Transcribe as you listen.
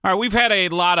All right, we've had a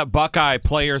lot of Buckeye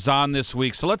players on this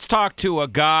week, so let's talk to a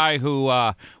guy who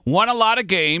won a lot of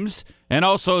games and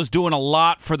also is doing a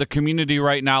lot for the community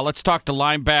right now. Let's talk to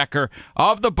linebacker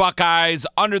of the Buckeyes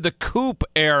under the Coop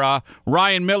era,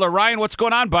 Ryan Miller. Ryan, what's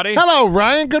going on, buddy? Hello,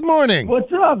 Ryan. Good morning.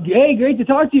 What's up? Hey, great to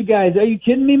talk to you guys. Are you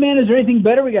kidding me, man? Is there anything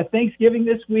better? We got Thanksgiving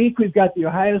this week. We've got the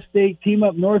Ohio State Team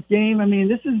Up North game. I mean,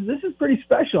 this is pretty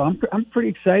special. I'm pretty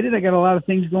excited. I got a lot of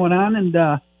things going on, and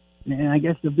I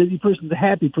guess the busy person's a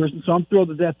happy person, so I'm thrilled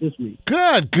to death this week.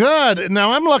 Good.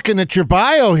 Now, I'm looking at your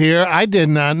bio here. I did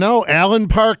not know. Allen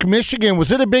Park, Michigan.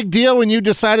 Was it a big deal when you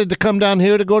decided to come down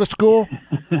here to go to school?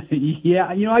 Yeah,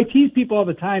 I tease people all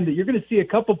the time that you're going to see a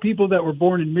couple people that were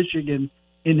born in Michigan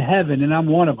in heaven, and I'm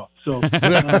one of them. So,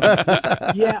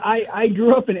 I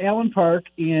grew up in Allen Park,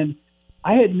 and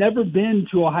I had never been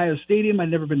to Ohio Stadium. I'd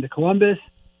never been to Columbus.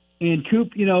 And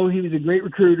Coop, he was a great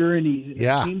recruiter, and he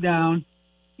came down.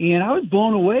 And I was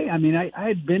blown away. I mean, I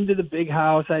had been to the big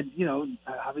house. I'd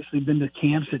obviously been to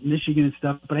camps at Michigan and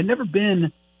stuff, but I'd never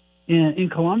been in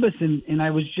Columbus. And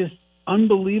I was just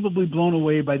unbelievably blown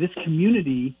away by this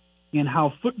community and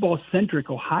how football-centric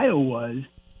Ohio was.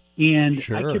 And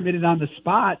Sure. I committed on the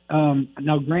spot.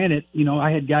 Now, granted,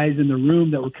 I had guys in the room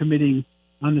that were committing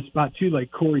on the spot too,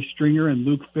 like Corey Stringer and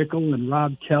Luke Fickell and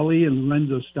Rob Kelly and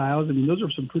Lorenzo Styles. I mean, those are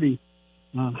some pretty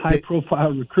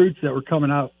high-profile recruits that were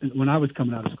coming out when I was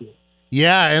coming out of school.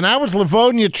 Yeah, and I was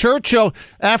Livonia Churchill.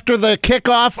 After the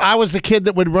kickoff, I was the kid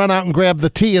that would run out and grab the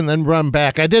tee and then run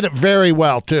back. I did it very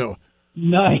well, too.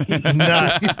 Nice.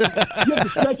 Nice.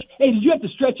 Did you have to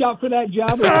stretch out for that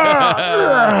job?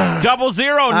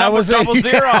 0, number 00.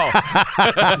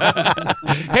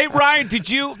 Hey, Ryan,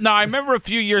 I remember a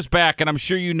few years back, and I'm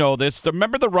sure you know this,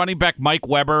 remember the running back Mike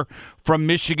Weber from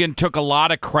Michigan took a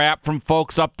lot of crap from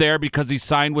folks up there because he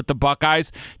signed with the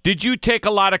Buckeyes. Did you take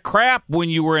a lot of crap when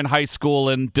you were in high school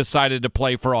and decided to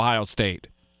play for Ohio State?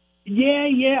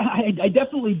 Yeah, I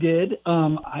definitely did.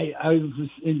 I was,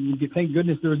 and thank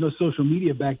goodness there was no social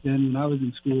media back then when I was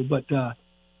in school. But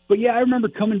yeah, I remember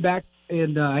coming back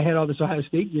and I had all this Ohio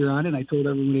State gear on, and I told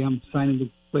everybody I'm signing to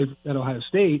play at Ohio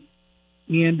State.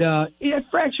 And I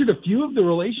fractured a few of the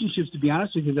relationships, to be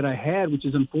honest with you, that I had, which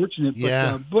is unfortunate.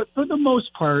 Yeah. But for the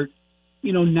most part,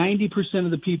 90%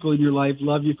 of the people in your life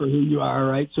love you for who you are,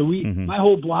 right? So my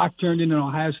whole block turned into an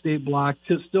Ohio State block.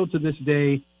 Still to this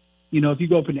day. If you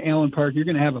go up into Allen Park, you're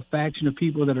going to have a faction of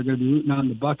people that are going to be rooting on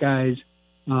the Buckeyes,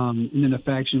 and then a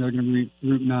faction that are going to be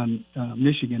rooting on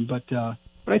Michigan. But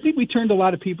I think we turned a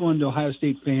lot of people into Ohio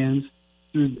State fans.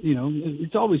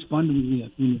 It's always fun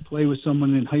when you play with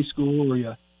someone in high school or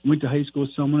you went to high school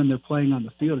with someone and they're playing on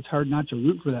the field. It's hard not to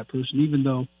root for that person, even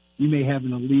though you may have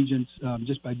an allegiance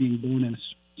just by being born in a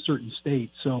certain state.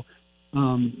 So,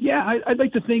 I'd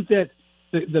like to think that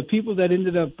the people that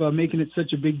ended up making it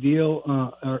such a big deal,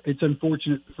 it's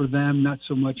unfortunate for them, not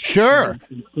so much Sure.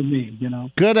 For me,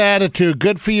 Good attitude.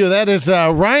 Good for you. That is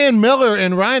Ryan Miller.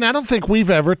 And, Ryan, I don't think we've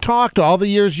ever talked all the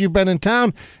years you've been in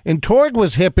town. And Torg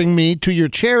was hipping me to your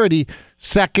charity,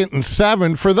 2nd and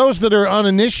 7. For those that are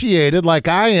uninitiated, like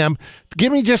I am,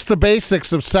 give me just the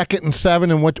basics of 2nd and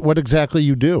 7 and what exactly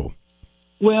you do.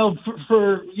 Well,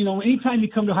 for anytime you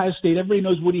come to Ohio State, everybody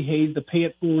knows Woody Hayes, the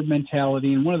pay-it-forward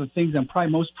mentality, and one of the things I'm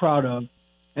probably most proud of,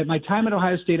 at my time at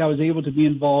Ohio State, I was able to be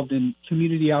involved in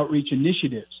community outreach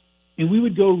initiatives, and we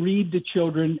would go read to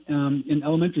children in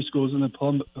elementary schools in the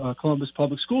Columbus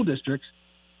Public School Districts,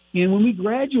 and when we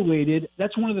graduated,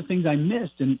 that's one of the things I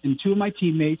missed, and two of my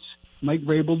teammates, Mike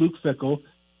Vrabel, Luke Fickell,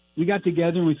 we got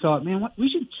together and we thought, man, we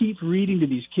should keep reading to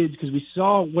these kids because we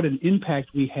saw what an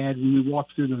impact we had when we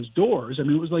walked through those doors. I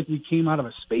mean, it was like we came out of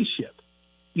a spaceship.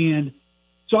 And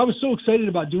so I was so excited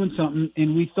about doing something,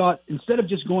 and we thought instead of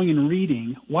just going and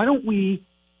reading, why don't we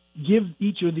give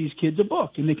each of these kids a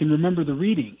book and they can remember the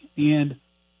reading? And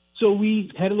so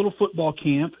we had a little football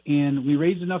camp, and we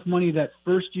raised enough money that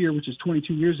first year, which is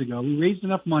 22 years ago, we raised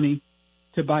enough money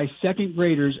to buy second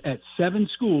graders at 7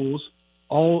 schools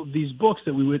all these books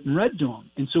that we went and read to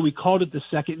them. And so we called it the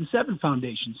 2nd and 7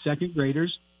 Foundation, second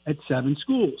graders at 7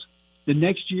 schools. The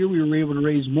next year we were able to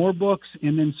raise more books,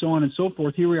 and then so on and so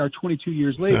forth. Here we are 22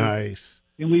 years later. Nice.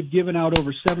 And we've given out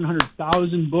over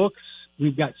 700,000 books.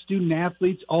 We've got student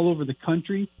athletes all over the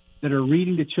country that are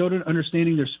reading to children,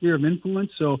 understanding their sphere of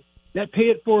influence. So that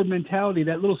pay-it-forward mentality,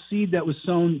 that little seed that was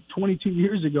sown 22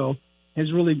 years ago, has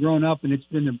really grown up, and it's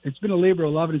been a labor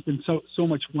of love, and it's been so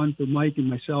much fun for Mike and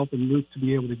myself and Luke to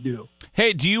be able to do.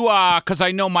 Hey, do you because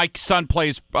I know my son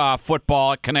plays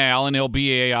football at Canal, and he'll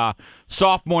be a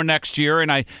sophomore next year, and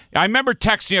I remember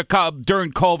texting you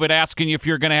during COVID asking you if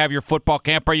you're going to have your football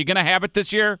camp. Are you going to have it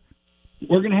this year?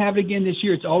 We're going to have it again this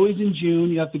year. It's always in June.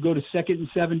 You have to go to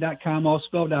secondand7.com, all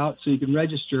spelled out, so you can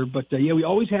register. But, we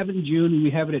always have it in June, and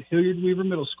we have it at Hilliard Weaver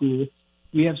Middle School.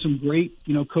 We have some great,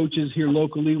 coaches here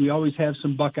locally. We always have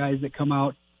some Buckeyes that come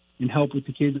out and help with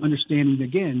the kids, understanding,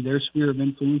 again, their sphere of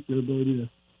influence, their ability to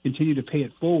continue to pay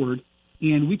it forward.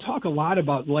 And we talk a lot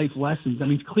about life lessons. I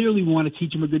mean, clearly we want to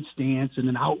teach them a good stance and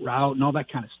an out route and all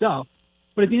that kind of stuff.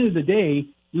 But at the end of the day,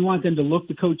 we want them to look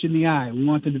the coach in the eye. We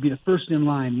want them to be the first in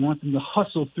line. We want them to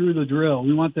hustle through the drill.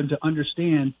 We want them to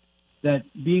understand that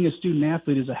being a student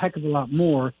athlete is a heck of a lot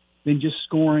more than just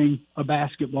scoring a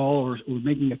basketball or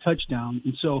making a touchdown.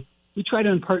 And so we try to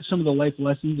impart some of the life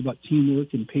lessons about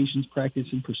teamwork and patience, practice,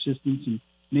 and persistence and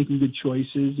making good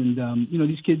choices. And,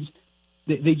 these kids,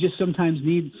 they just sometimes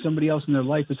need somebody else in their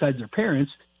life besides their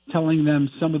parents telling them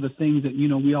some of the things that,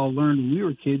 we all learned when we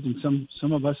were kids. And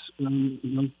some of us,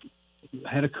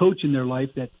 had a coach in their life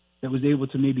that was able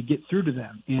to maybe get through to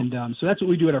them. And so that's what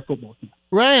we do at our football team.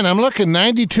 Ryan, I'm looking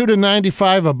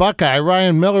 92-95 a Buckeye.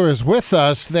 Ryan Miller is with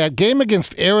us. That game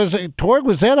against Arizona, Torg,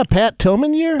 was that a Pat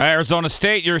Tillman year? Arizona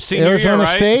State, your senior Arizona year,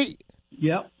 right? State?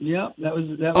 Yep. That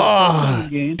was a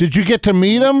game. Did you get to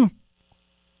meet him?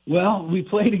 Well, we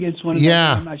played against one of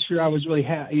them. I'm not sure I was really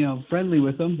friendly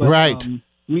with them. But, right.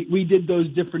 We did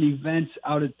those different events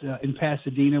out at in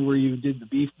Pasadena where you did the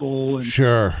Beef Bowl and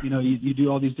sure, you do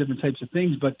all these different types of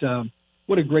things. But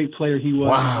what a great player he was!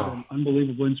 Wow, what an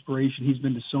unbelievable inspiration. He's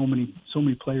been to so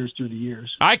many players through the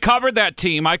years. I covered that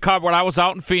team. I was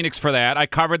out in Phoenix for that. I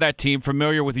covered that team.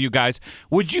 Familiar with you guys.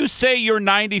 Would you say your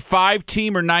 '95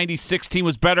 team or '96 team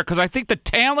was better? Because I think the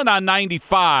talent on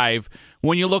 '95,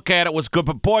 when you look at it, was good.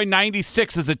 But boy,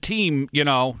 '96 as a team,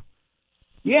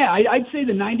 Yeah, I'd say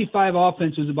the 95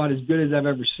 offense was about as good as I've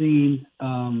ever seen.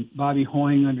 Bobby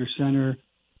Hoying under center,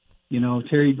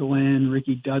 Terry Glenn,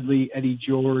 Ricky Dudley, Eddie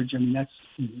George. I mean, that's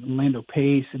Orlando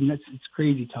Pace. I mean, it's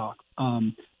crazy talk.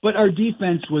 But our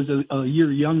defense was a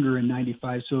year younger in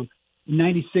 95. So in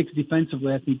 96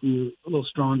 defensively, I think we were a little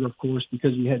stronger, of course,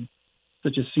 because we had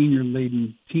such a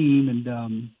senior-laden team.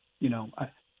 And,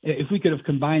 if we could have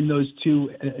combined those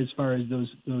two as far as those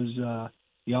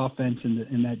the offense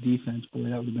and that defense, boy,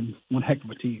 that would have been one heck of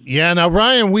a team. Yeah, now,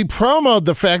 Ryan, we promoted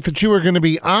the fact that you were going to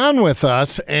be on with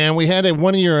us, and we had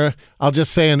one of your, I'll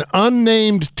just say, an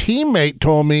unnamed teammate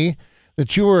told me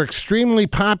that you were extremely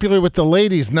popular with the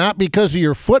ladies, not because of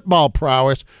your football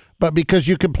prowess, but because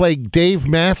you could play Dave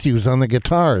Matthews on the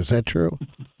guitar. Is that true?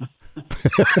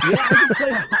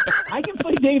 I can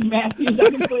play Dave Matthews. I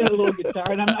can play a little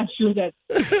guitar, and I'm not sure.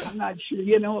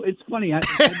 It's funny.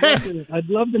 I'd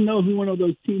love to know who one of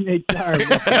those teammates are.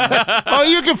 But, oh,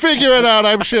 you can figure it out,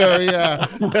 I'm sure. Yeah.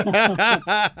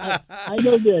 I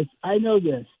know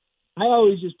this. I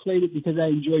always just played it because I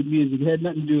enjoyed music. It had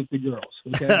nothing to do with the girls.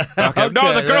 Okay.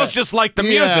 No, the girls just like the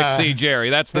music. See, Jerry,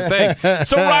 that's the thing.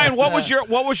 So, Ryan, what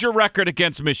was your record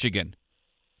against Michigan?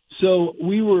 So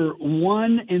we were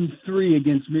 1-3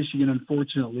 against Michigan,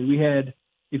 unfortunately. We had,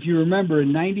 if you remember,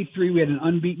 in 93, we had an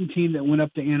unbeaten team that went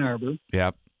up to Ann Arbor.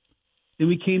 Yep. Then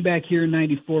we came back here in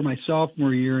 94, my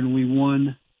sophomore year, and we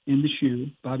won in the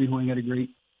shoe. Bobby Hoying had a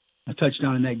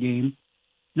touchdown in that game.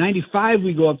 95,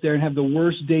 we go up there and have the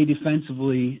worst day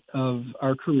defensively of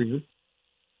our career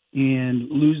and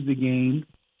lose the game.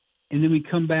 And then we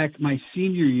come back my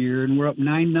senior year, and we're up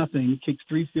 9-0, kicked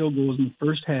 3 field goals in the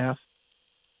first half.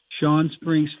 Sean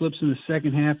Springs slips in the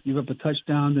second half, give up a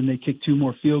touchdown, then they kick 2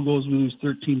 more field goals. We lose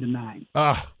 13-9.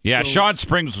 Yeah, so, Sean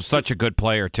Springs was such a good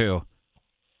player, too.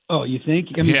 Oh, you think?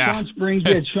 I mean, yeah. We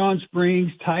had Sean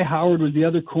Springs. Ty Howard was the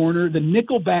other corner. The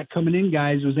nickelback coming in,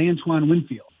 guys, was Antoine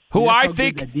Winfield. Who I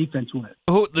think that defense went.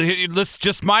 This is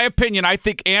just my opinion. I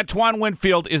think Antoine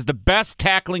Winfield is the best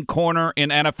tackling corner in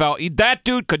NFL. That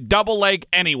dude could double leg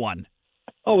anyone.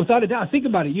 Oh, without a doubt. Think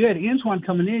about it. You had Antoine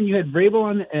coming in. You had Vrabel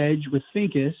on the edge with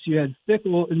Finkus. You had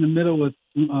Fickle in the middle with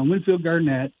Winfield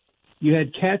Garnett. You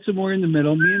had Katzenmoyer in the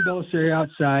middle. Me and Belisari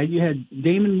outside. You had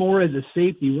Damon Moore as a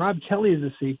safety. Rob Kelly as a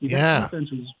safety. That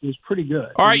defense was pretty good.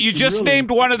 All right, you just really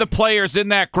named one of the players in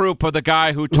that group of the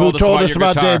guy who told us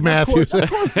about Dave Matthews. Of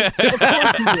course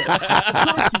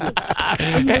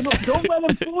he did. Don't let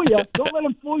him fool you. Don't let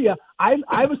him fool you.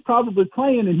 I was probably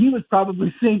playing and he was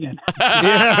probably singing.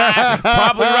 Yeah,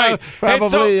 probably right.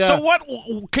 Probably, so what?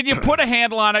 Can you put a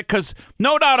handle on it? Because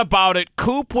no doubt about it,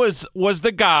 Coop was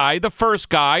the guy, the first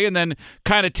guy, and then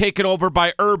kind of taken over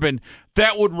by Urban,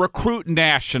 that would recruit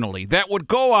nationally, that would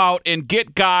go out and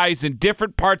get guys in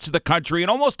different parts of the country and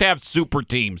almost have super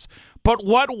teams. But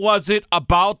what was it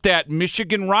about that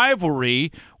Michigan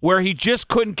rivalry where he just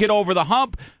couldn't get over the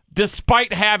hump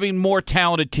despite having more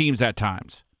talented teams at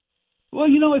times? Well,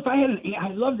 if I had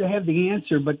I'd love to have the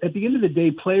answer, but at the end of the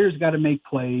day, players got to make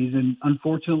plays, and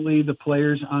unfortunately, the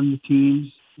players on the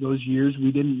teams those years,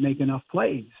 we didn't make enough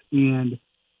plays. And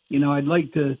I'd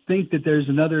like to think that there's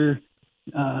another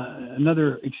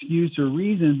excuse or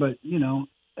reason, but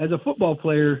as a football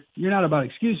player, you're not about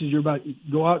excuses. You're about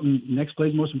go out and next play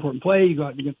is the most important play. You go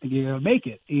out and you got to make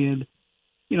it. And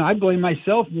I blame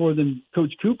myself more than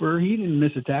Coach Cooper. He didn't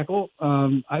miss a tackle.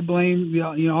 I blame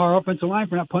our offensive line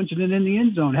for not punching it in the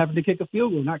end zone, having to kick a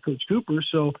field goal, not Coach Cooper.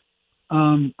 So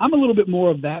I'm a little bit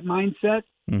more of that mindset.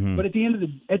 Mm-hmm. But at the end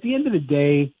of the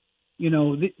day,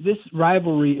 this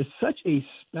rivalry is such a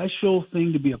special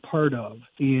thing to be a part of.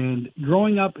 And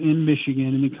growing up in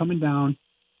Michigan and then coming down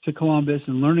to Columbus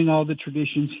and learning all the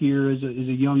traditions here as a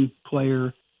young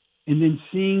player, and then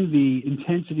seeing the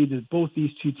intensity that both these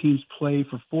two teams play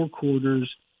for 4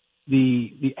 quarters,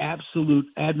 the absolute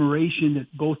admiration that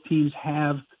both teams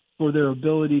have for their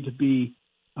ability to be,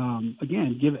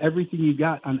 again, give everything you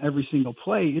got on every single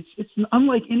play. It's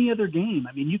unlike any other game.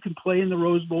 I mean, you can play in the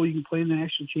Rose Bowl, you can play in the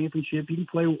national championship, you can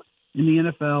play in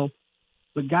the NFL,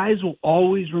 but guys will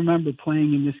always remember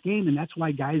playing in this game, and that's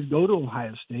why guys go to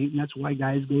Ohio State, and that's why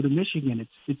guys go to Michigan.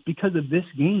 It's because of this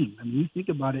game. I mean, you think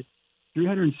about it,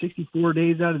 364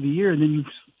 days out of the year, and then you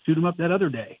shoot them up that other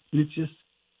day. And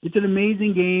it's an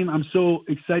amazing game. I'm so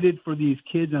excited for these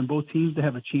kids on both teams to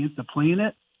have a chance to play in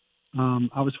it.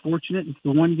 I was fortunate. It's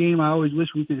the one game I always wish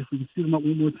if we could shoot them up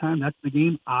one more time, that's the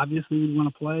game obviously we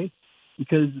want to play,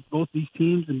 because both these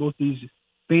teams and both these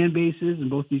fan bases and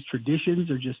both these traditions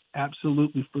are just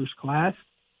absolutely first class.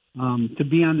 To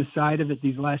be on the side of it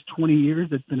these last 20 years,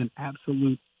 it's been an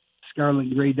absolute scarlet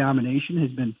and gray domination,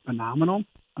 has been phenomenal.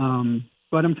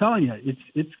 But I'm telling you,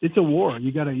 it's a war.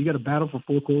 You got to battle for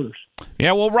 4 quarters.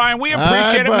 Yeah, well, Ryan, we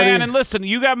appreciate it, man. And listen,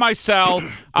 you got my cell.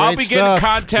 I'll be getting in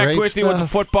contact with you with the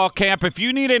football camp. If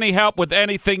you need any help with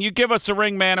anything, you give us a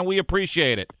ring, man, and we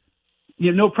appreciate it.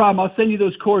 Yeah, no problem. I'll send you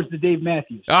those cords to Dave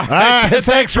Matthews. All right.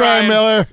 Thanks, Ryan Miller.